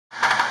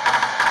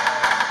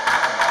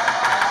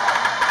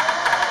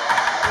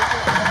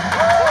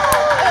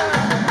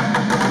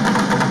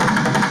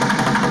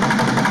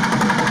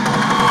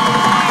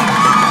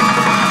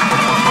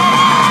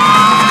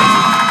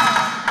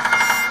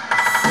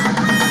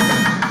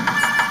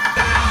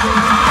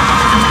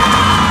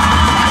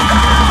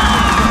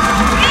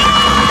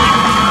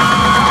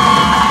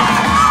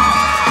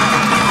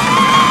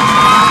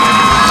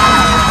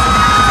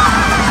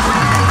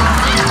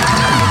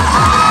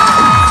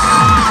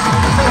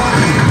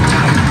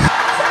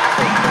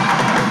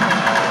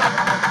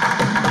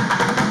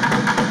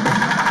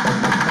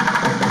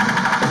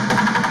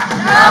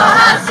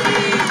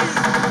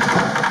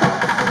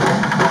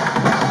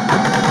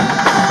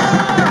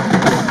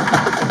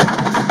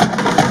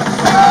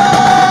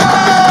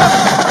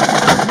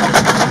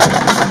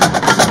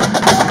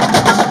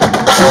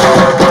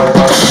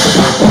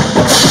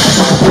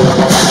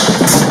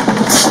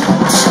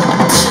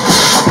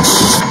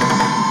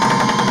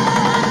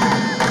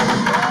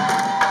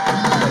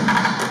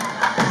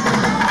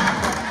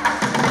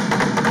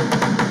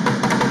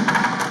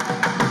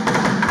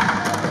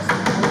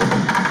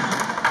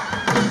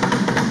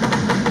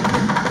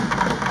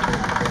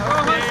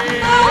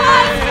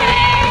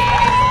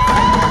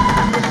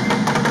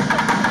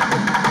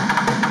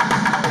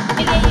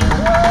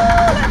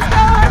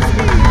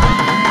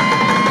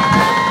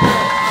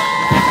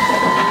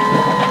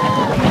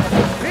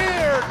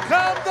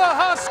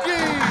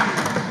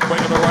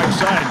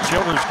inside.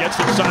 Childers gets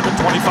inside the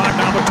 25,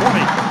 now the 20.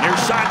 Near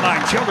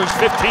sideline. Childers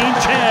 15,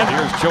 10.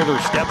 Here's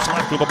Childers, steps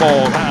left with the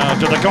ball. Now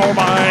to the goal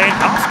line.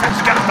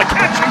 Husky's got the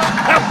catch. He's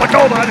at the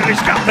goal line, and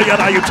he's got the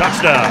NIU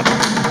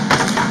touchdown.